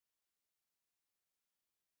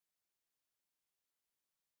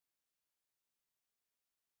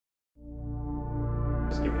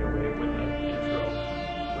just give me a wave when the intro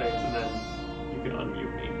plays, and then you can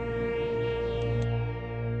unmute me.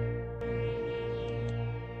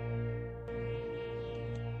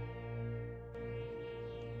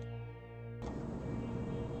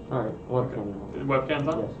 All right, webcam. Webcam's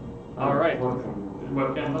on? Yes. All right.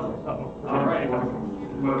 Webcam on? Uh-oh. All right.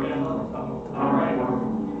 Webcam on? Uh-oh. All right.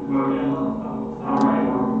 Webcam on? Uh-oh. All right.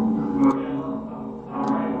 Webcam on? Uh-oh. All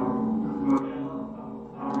right. Webcam on?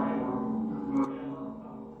 Uh-oh. All right. Webcam on?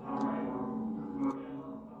 Uh-oh. All right. Webcam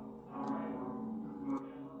on? Uh-oh. All right. Webcam on? Uh-oh.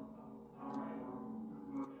 All right.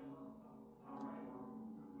 Webcam on? Uh-oh.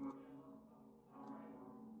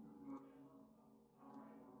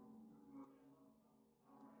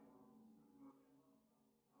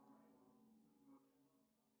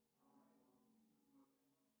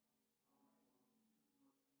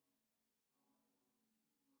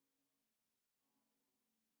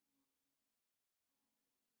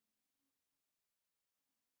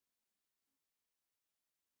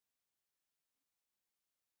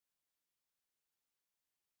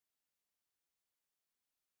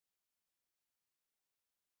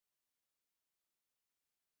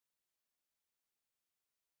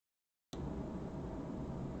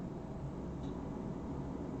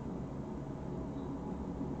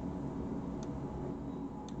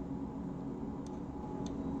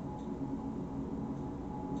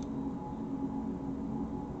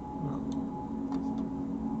 All right.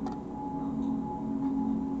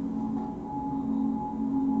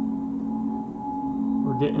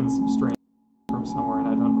 We're getting some strain from somewhere, and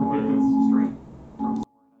I don't know what it is.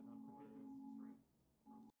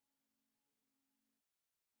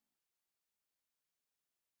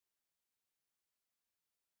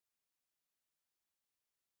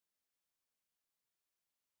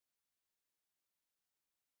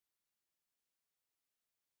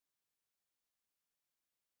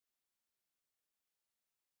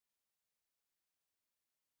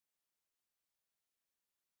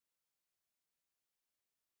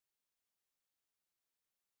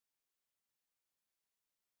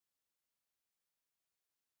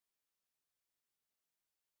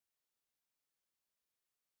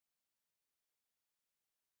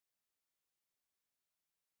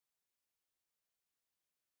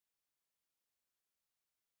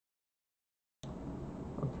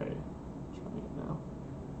 Okay, trying it now.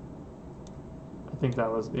 I think that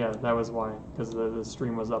was, yeah, that was why, because the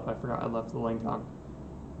stream was up. I forgot I left the link on.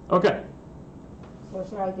 Okay. So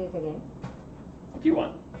should I do it again? If you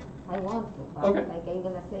want. I want to, but Okay. like, are you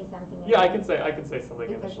gonna say something? Yeah, I again? can say something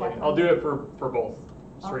Because initially. that's I'll do what- it for both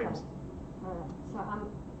streams. Okay. All right. So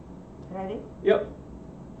I'm ready. Yep.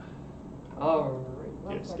 All right. Yeah,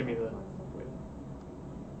 One just give me second, the. one second. Wait.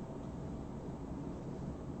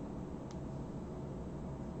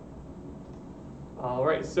 All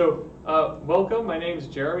right. So welcome. My name is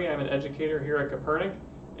Jeremy. I'm an educator here at Kopernik,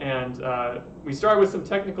 and we started with some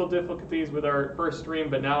technical difficulties with our first stream,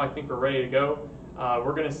 but now I think we're ready to go.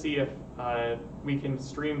 We're going to see if we can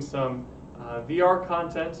stream some VR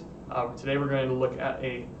content. Today we're going to look at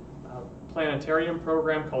a Planetarium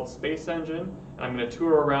program called Space Engine, and I'm going to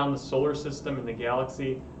tour around the solar system and the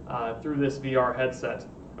galaxy through this VR headset.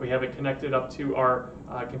 We have it connected up to our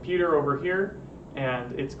computer over here,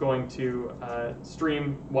 and it's going to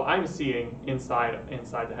stream what I'm seeing inside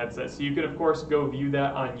the headset. So you can, of course, go view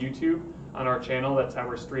that on YouTube on our channel. That's how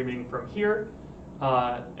we're streaming from here.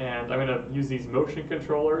 And I'm going to use these motion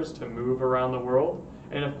controllers to move around the world.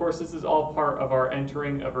 And of course, this is all part of our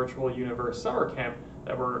Entering a Virtual Universe summer camp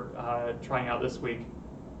that we're trying out this week.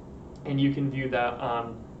 And you can view that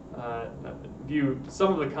on, view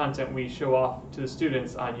some of the content we show off to the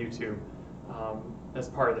students on YouTube as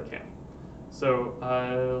part of the camp. So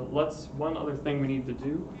one other thing we need to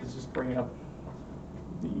do is just bring up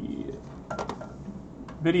the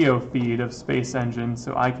video feed of Space Engine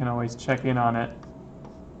so I can always check in on it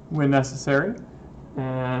when necessary.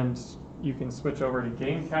 And you can switch over to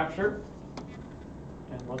game capture,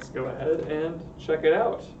 and let's go ahead and check it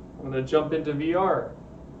out. I'm going to jump into VR.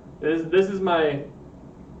 This is my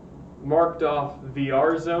marked off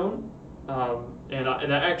VR zone, and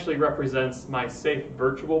that actually represents my safe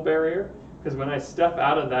virtual barrier, because when I step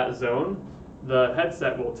out of that zone, the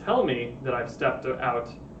headset will tell me that I've stepped out,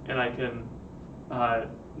 and I can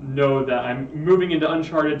know that I'm moving into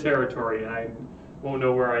uncharted territory, and I won't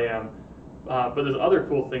know where I am. But the other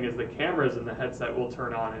cool thing is the cameras in the headset will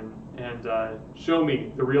turn on and show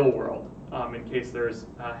me the real world in case there's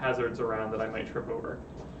hazards around that I might trip over.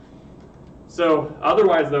 So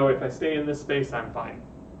otherwise, though, if I stay in this space, I'm fine.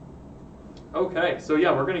 Okay, so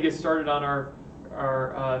yeah, we're going to get started on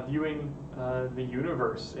our viewing the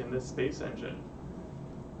universe in this space engine.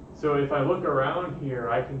 So if I look around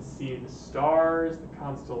here, I can see the stars, the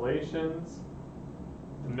constellations,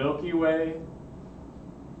 the Milky Way,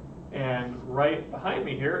 and right behind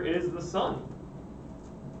me here is the sun.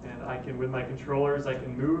 And I can, with my controllers, I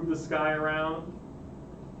can move the sky around.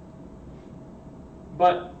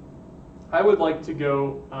 But I would like to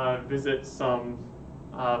go visit some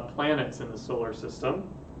planets in the solar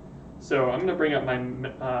system. So I'm going to bring up my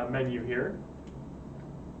menu here.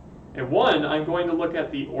 And one, I'm going to look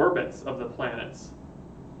at the orbits of the planets.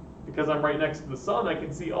 Because I'm right next to the sun, I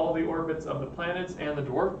can see all the orbits of the planets and the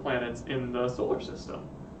dwarf planets in the solar system.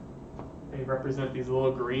 They represent these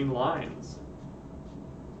little green lines.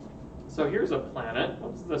 So here's a planet.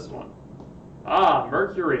 What's this one? Ah,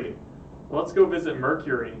 Mercury. Let's go visit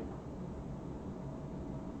Mercury.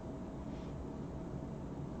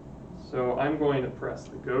 So I'm going to press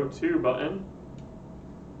the Go To button.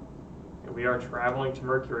 And we are traveling to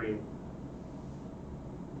Mercury.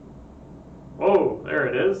 Whoa, there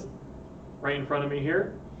it is. Right in front of me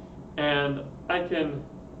here. And I can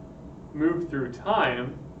move through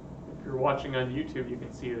time. If you're watching on YouTube, you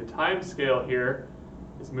can see the time scale here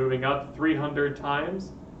is moving up 300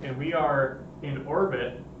 times. And we are in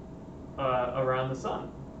orbit around the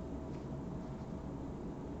sun.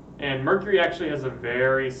 And Mercury actually has a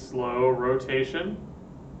very slow rotation.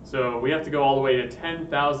 So we have to go all the way to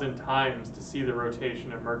 10,000 times to see the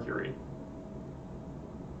rotation of Mercury.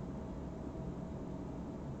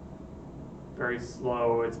 Very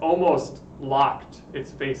slow. It's almost locked.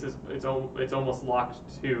 Its face is it's almost locked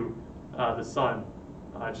to the sun,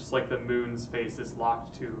 just like the moon's face is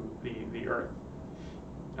locked to the Earth.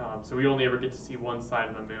 So we only ever get to see one side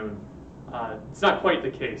of the moon. It's not quite the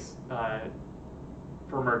case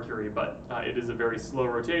for Mercury, but it is a very slow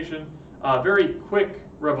rotation. Very quick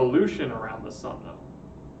revolution around the sun, though.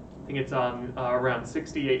 I think it's on around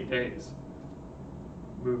 68 days.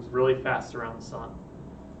 Moves really fast around the sun.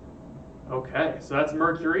 Okay, so that's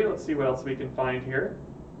Mercury. Let's see what else we can find here.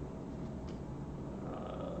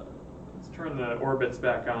 Let's turn the orbits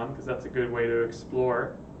back on, because that's a good way to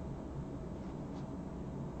explore.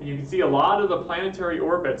 And you can see a lot of the planetary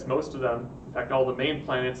orbits, most of them, in fact all the main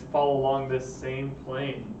planets, fall along this same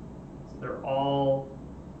plane. So they're all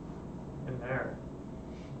in there.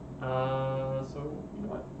 So, you know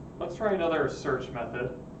what? Let's try another search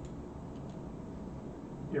method.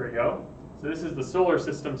 Here we go. So this is the solar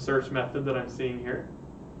system search method that I'm seeing here.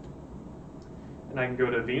 And I can go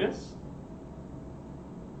to Venus.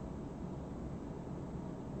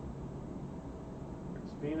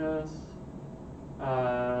 There's Venus.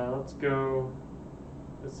 Let's go,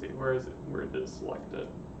 let's see, where is it? Where did it select it?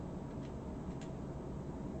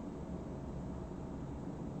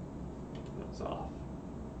 It's off.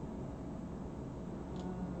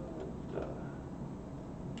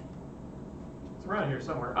 It's around here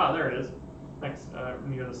somewhere. Ah, there it is. Next,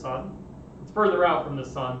 near the sun. It's further out from the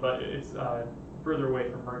sun, but it's further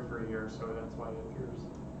away from Mercury here, so that's why it appears.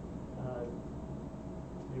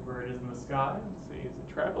 See where it is in the sky. Let's see, is it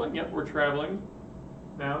traveling? Yep, we're traveling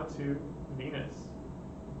now to Venus.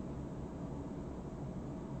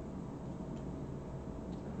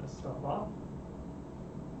 Turn this stuff off.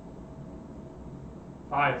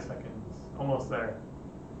 5 seconds, almost there.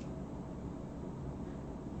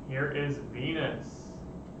 Here is Venus.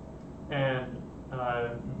 And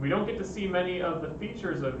we don't get to see many of the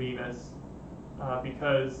features of Venus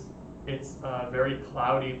because it's a very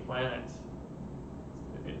cloudy planet.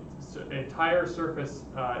 Its entire surface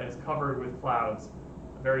is covered with clouds,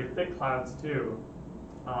 very thick clouds too.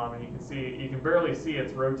 And you can barely see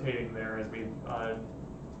it's rotating there as we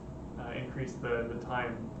increase the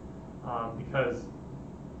time because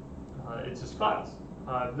it's just clouds.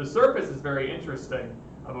 The surface is very interesting,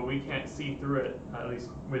 but we can't see through it. At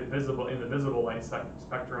least in the visible light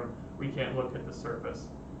spectrum, we can't look at the surface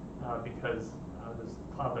because those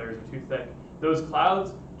cloud layers are too thick. Those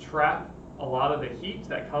clouds trap a lot of the heat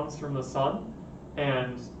that comes from the sun,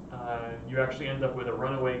 and you actually end up with a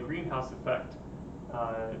runaway greenhouse effect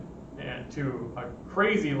and to a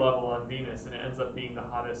crazy level on Venus, and it ends up being the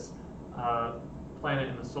hottest planet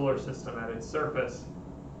in the solar system at its surface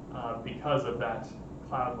because of that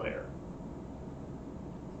cloud layer.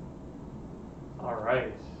 All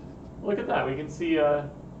right, look at that. We can see, I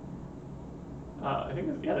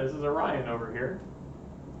think, this is Orion over here.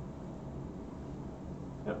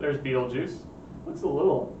 Yep, there's Betelgeuse. Looks a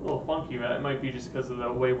little funky. It might be just because of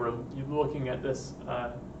the way we're looking at this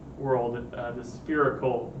world, this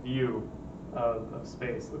spherical view of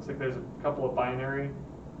space. Looks like there's a couple of binary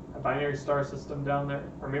star system down there,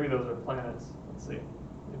 or maybe those are planets. Let's see,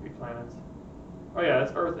 maybe planets. Oh yeah,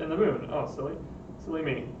 it's Earth and the Moon. Oh, silly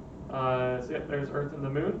me. So yeah, there's Earth and the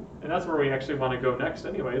Moon, and that's where we actually want to go next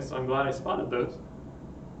anyway, so I'm glad I spotted those.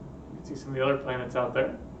 You can see some of the other planets out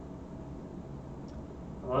there.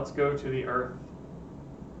 Well, let's go to the Earth.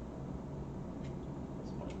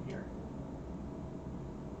 This one here.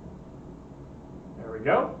 There we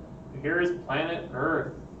go. Here is planet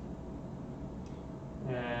Earth.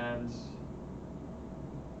 And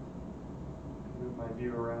move my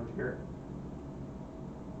view around here.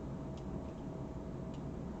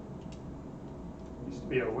 Used to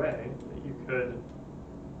be a way that you could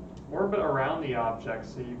orbit around the object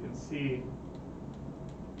so you can see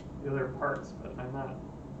the other parts, but I'm not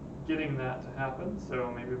getting that to happen, so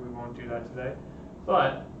maybe we won't do that today.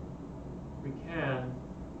 But we can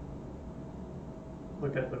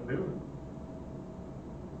look at the moon.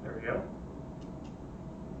 There we go.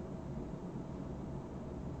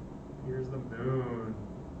 Here's the moon.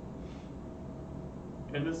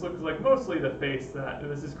 And this looks like mostly the face that,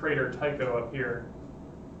 this is crater Tycho up here.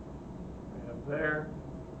 Right up there.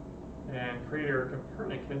 And crater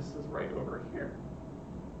Copernicus is right over here.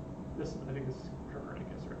 This, I think this is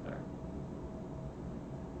Copernicus right there.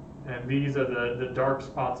 And these are the dark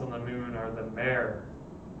spots on the moon are the mare.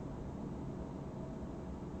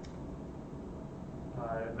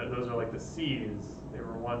 Those are like the seas. They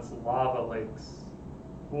were once lava lakes,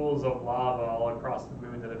 pools of lava all across the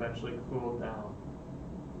moon that eventually cooled down.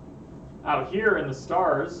 Out here in the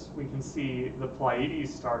stars, we can see the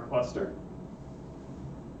Pleiades star cluster.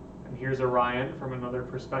 And here's Orion from another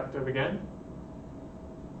perspective again.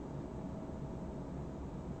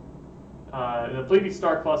 The Pleiades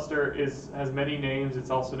star cluster has many names. It's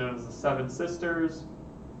also known as the Seven Sisters,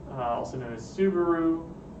 also known as Subaru.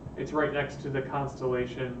 It's right next to the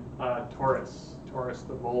constellation Taurus, Taurus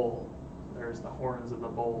the bull. There's the horns of the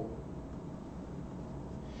bull.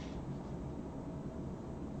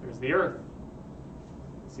 There's the Earth.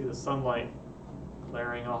 See the sunlight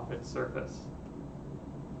glaring off its surface.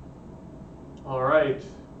 All right,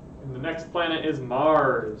 and the next planet is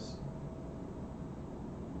Mars.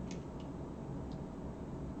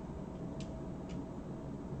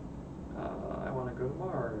 I want to go to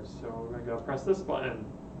Mars, so we're going to go press this button.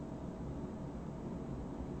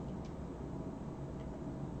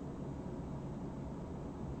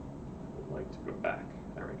 I'd like to go back.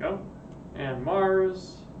 There we go. And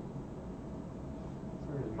Mars.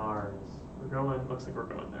 Where is Mars? We're going, looks like we're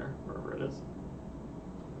going there, wherever it is.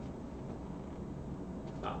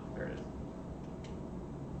 Ah, there it is.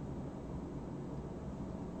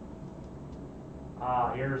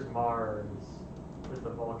 Ah, here's Mars. With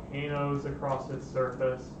the volcanoes across its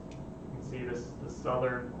surface. You can see this the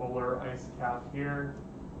southern polar ice cap here.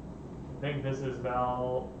 I think this is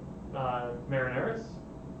Val Marineris,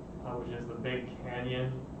 which is the big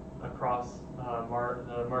canyon across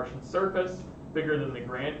the Martian surface, bigger than the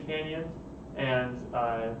Grand Canyon, and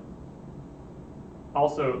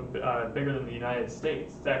also bigger than the United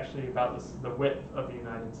States. It's actually about the width of the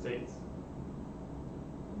United States.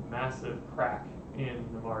 Massive crack in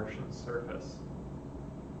the Martian surface.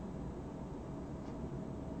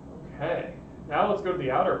 Okay, now let's go to the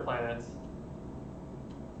outer planets.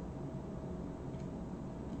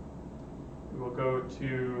 We will go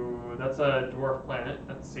to, that's a dwarf planet,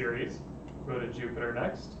 that's Ceres. We'll go to Jupiter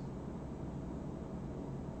next.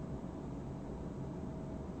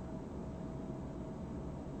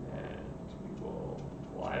 And we will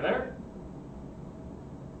fly there.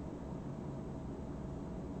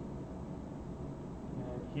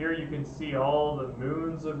 And here you can see all the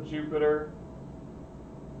moons of Jupiter.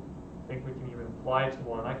 I think we can even fly to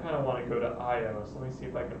one. I kind of want to go to Io, so let me see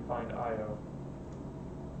if I can find Io.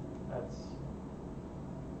 That's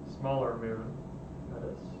a smaller moon. That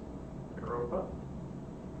is Europa.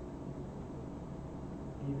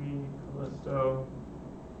 Evie, Callisto.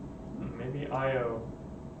 Maybe Io.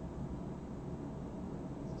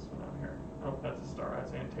 What's this one out here? Oh, that's a star.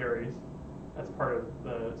 That's Antares. That's part of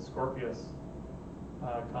the Scorpius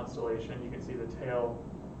constellation. You can see the tail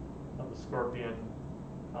of the scorpion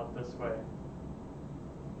out this way,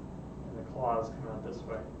 and the claws come out this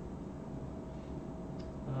way.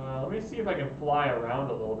 Let me see if I can fly around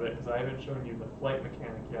a little bit, because I haven't shown you the flight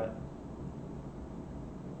mechanic yet.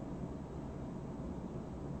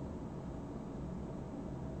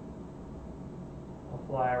 I'll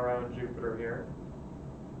fly around Jupiter here,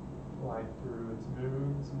 fly through its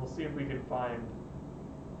moons, and we'll see if we can find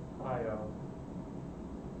Io.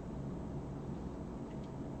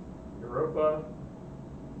 Europa.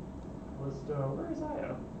 Callisto, where is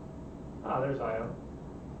Io? Ah, there's Io.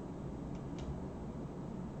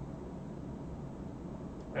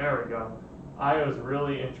 There we go. Io is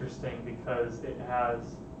really interesting because it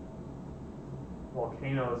has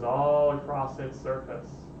volcanoes all across its surface.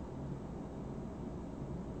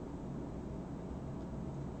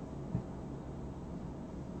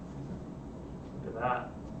 Look at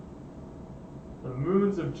that. The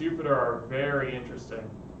moons of Jupiter are very interesting.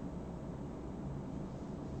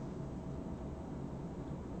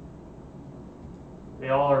 They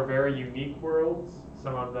all are very unique worlds.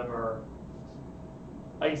 Some of them are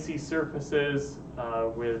icy surfaces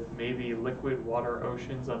with maybe liquid water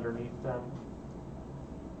oceans underneath them.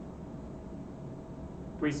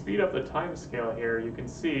 If we speed up the time scale here, you can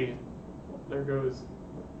see, there goes,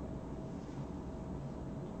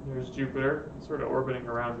 there's Jupiter, sort of orbiting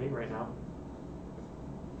around me right now.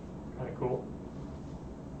 Kind of cool.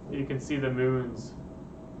 You can see the moons.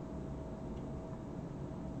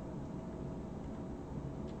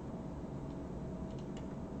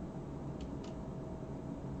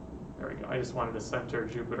 There we go. I just wanted to center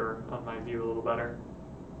Jupiter on my view a little better.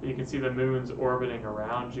 But you can see the moons orbiting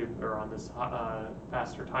around Jupiter on this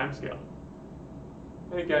faster time scale.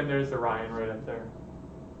 And again, there's Orion right up there.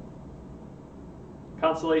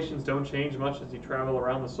 Constellations don't change much as you travel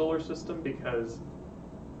around the solar system because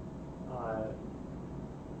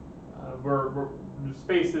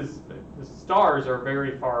the stars are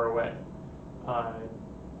very far away.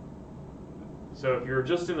 So if you're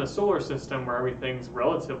just in the solar system where everything's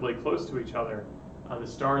relatively close to each other, the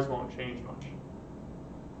stars won't change much.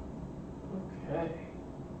 Okay,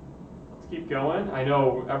 let's keep going. I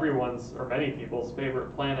know everyone's, or many people's,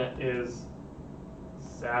 favorite planet is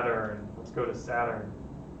Saturn. Let's go to Saturn.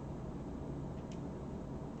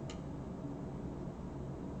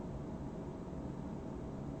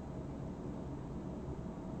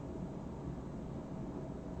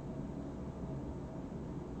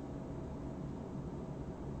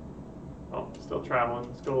 Oh, still traveling.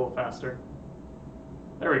 Let's go a little faster.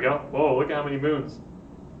 There we go. Whoa, look at how many moons.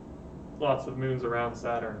 Lots of moons around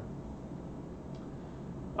Saturn.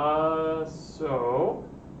 So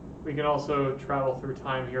we can also travel through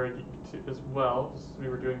time here as well, just as we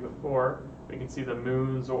were doing before. We can see the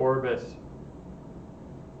moon's orbit.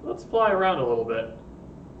 Let's fly around a little bit.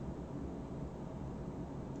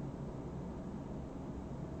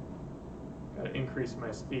 Gotta increase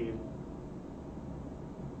my speed.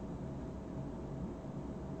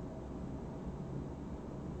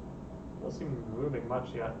 Doesn't seem to be moving much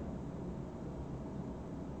yet.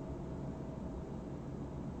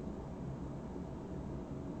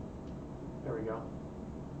 There we go.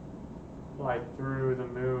 Fly through the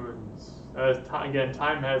moons. Again,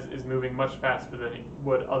 time is moving much faster than it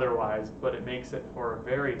would otherwise, but it makes it for a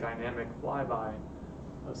very dynamic flyby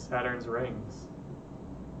of Saturn's rings.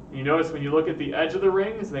 You notice when you look at the edge of the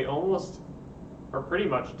rings, they almost or pretty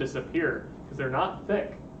much disappear because they're not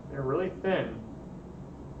thick. They're really thin.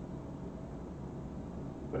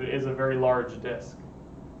 But it is a very large disk.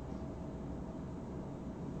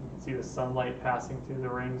 You can see the sunlight passing through the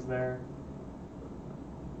rings there.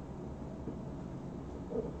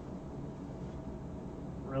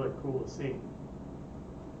 Really cool to see.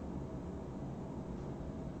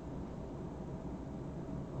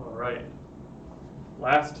 All right,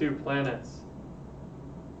 last two planets.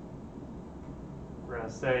 We're going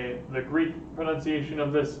to say the Greek pronunciation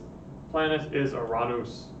of this planet is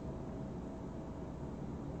Uranus.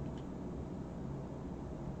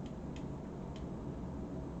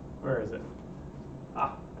 Where is it?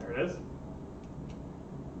 Ah, there it is.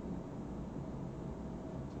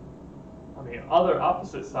 On the other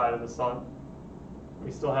opposite side of the sun,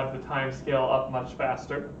 we still have the time scale up much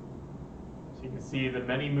faster. So you can see the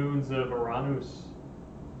many moons of Uranus,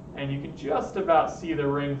 and you can just about see the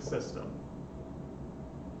ring system.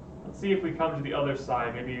 Let's see if we come to the other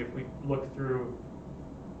side, maybe if we look through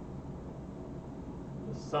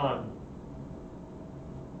the sun,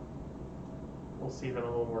 we'll see them a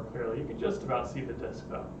little more clearly. You can just about see the disk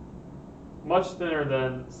though. Much thinner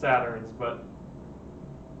than Saturn's, but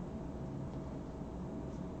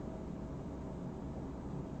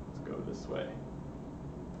let's go this way.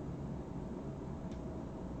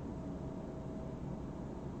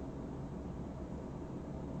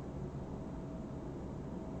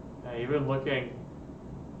 Even looking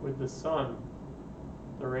with the sun,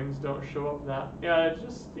 the rings don't show up that. Yeah,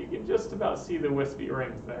 you can just about see the wispy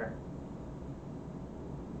rings there.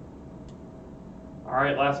 All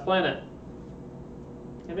right, last planet.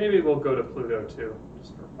 And maybe we'll go to Pluto too,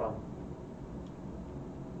 just for fun.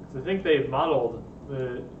 Because I think they've modeled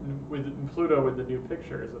Pluto with the new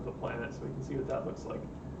pictures of the planet, so we can see what that looks like.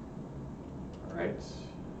 All right,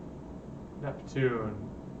 Neptune,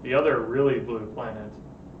 the other really blue planet.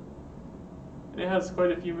 And it has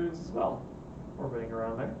quite a few moons as well, orbiting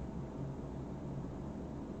around there.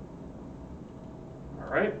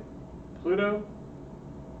 right, Pluto.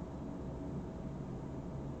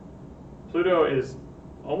 Pluto is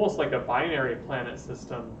almost like a binary planet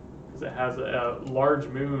system because it has a large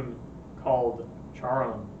moon called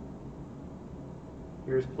Charon.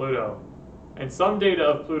 Here's Pluto. And some data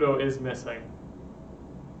of Pluto is missing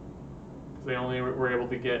because they only were able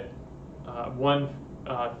to get one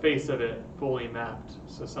face of it fully mapped.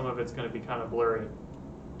 So some of it's going to be kind of blurry.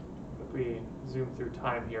 If we zoom through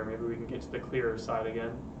time here, maybe we can get to the clearer side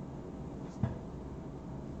again.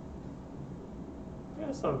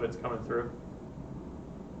 Yeah, some of it's coming through.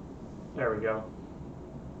 There we go.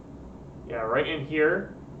 Yeah, right in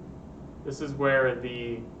here, this is where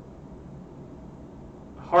the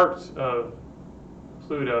heart of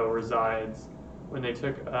Pluto resides. When they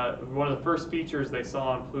took, one of the first features they saw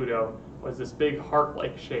on Pluto was this big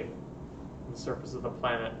heart-like shape on the surface of the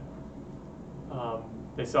planet.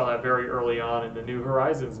 They saw that very early on in the New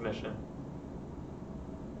Horizons mission.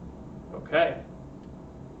 Okay.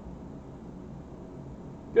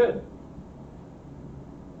 Good.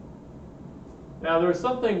 Now there was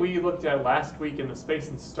something we looked at last week in the Space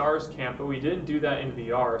and Stars camp, but we didn't do that in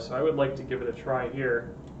VR, so I would like to give it a try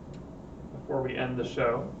here before we end the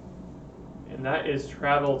show. And that is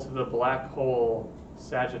travel to the black hole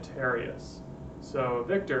Sagittarius. So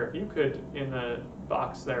Victor, if you could, in the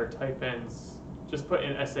box there, type in, just put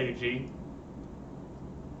in SAG.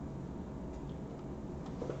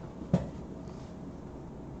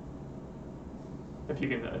 If you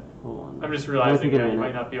can, Hold on. I'm just realizing that you minute.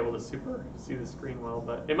 might not be able to super see the screen well,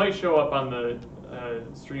 but it might show up on the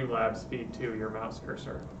Streamlabs feed too, your mouse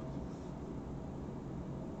cursor.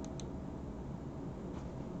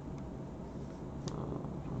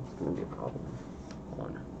 It's gonna be a problem. Hold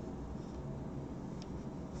on.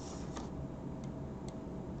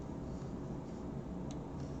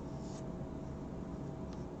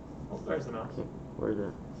 Oh, there's the mouse. Okay, where is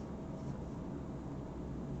it?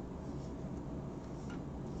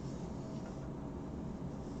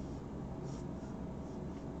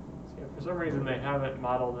 Yeah, for some reason they haven't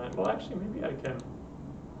modeled it. Well, actually, maybe I can.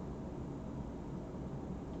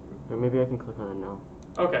 Or maybe I can click on it now.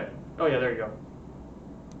 Okay. Oh yeah, there you go.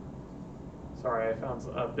 Sorry, I found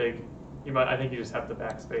a big. You might. I think you just have the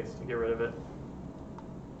backspace to get rid of it.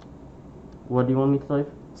 What do you want me to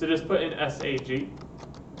type? So just put in SAG,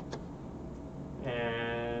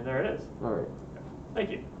 and there it is. Alright.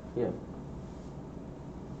 Thank you. Yeah.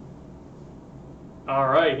 All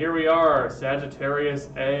right, here we are, Sagittarius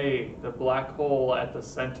A, the black hole at the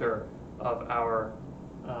center of our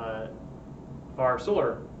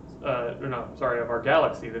solar, of our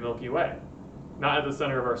galaxy, the Milky Way. Not at the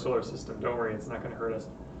center of our solar system. Don't worry, it's not going to hurt us.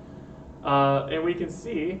 And we can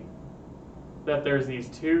see that there's these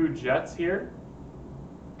two jets here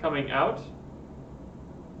coming out.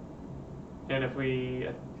 And if we,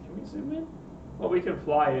 can we zoom in? Well, we can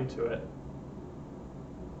fly into it.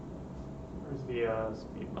 Where's the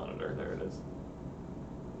speed monitor? There it is.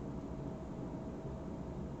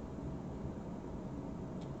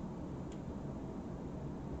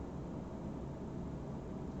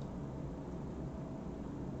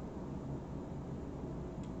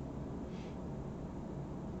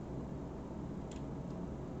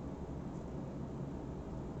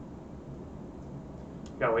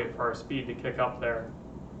 Gotta wait for our speed to kick up there,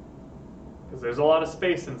 because there's a lot of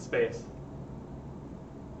space in space.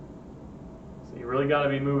 So you really gotta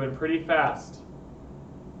be moving pretty fast.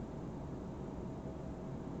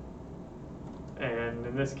 And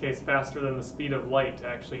in this case, faster than the speed of light to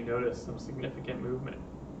actually notice some significant movement.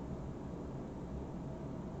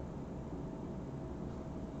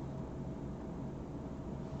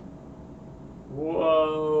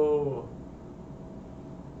 Whoa!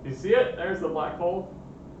 You see it? There's the black hole.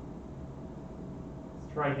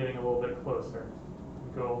 Let's try getting a little bit closer.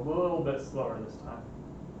 Go a little bit slower this time.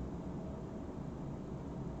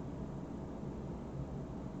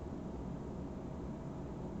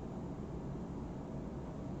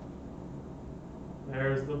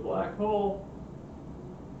 There's the black hole.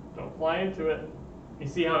 Don't fly into it. You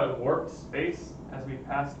see how it warped space as we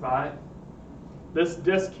passed by? This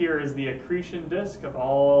disk here is the accretion disk of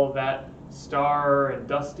all that star and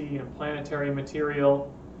dusty and planetary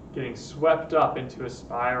material getting swept up into a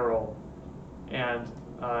spiral. And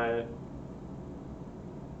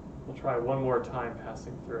we'll try one more time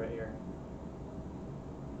passing through it here.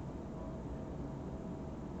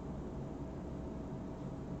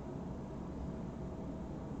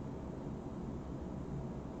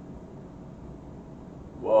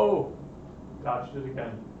 Whoa! Dodged it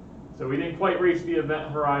again. So we didn't quite reach the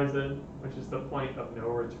event horizon, which is the point of no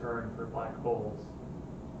return for black holes.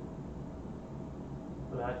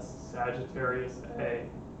 But that's Sagittarius A.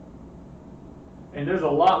 And there's a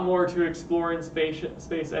lot more to explore in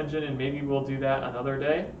Space Engine, and maybe we'll do that another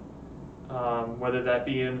day, whether that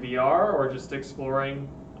be in VR or just exploring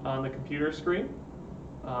on the computer screen.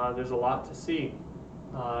 There's a lot to see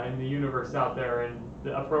in the universe out there, and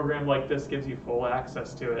a program like this gives you full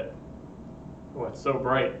access to it. Oh, it's so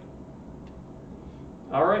bright.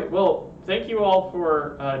 All right, well, thank you all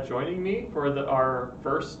for joining me for our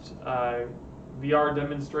first VR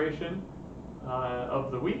demonstration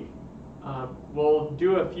of the week. We'll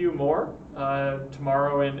do a few more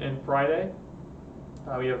tomorrow and Friday.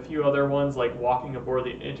 We have a few other ones like walking aboard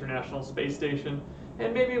the International Space Station,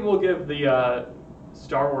 and maybe we'll give the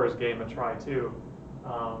Star Wars game a try too.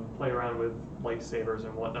 Play around with lightsabers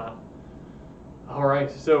and whatnot. All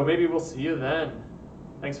right, so maybe we'll see you then.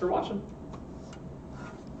 Thanks for watching.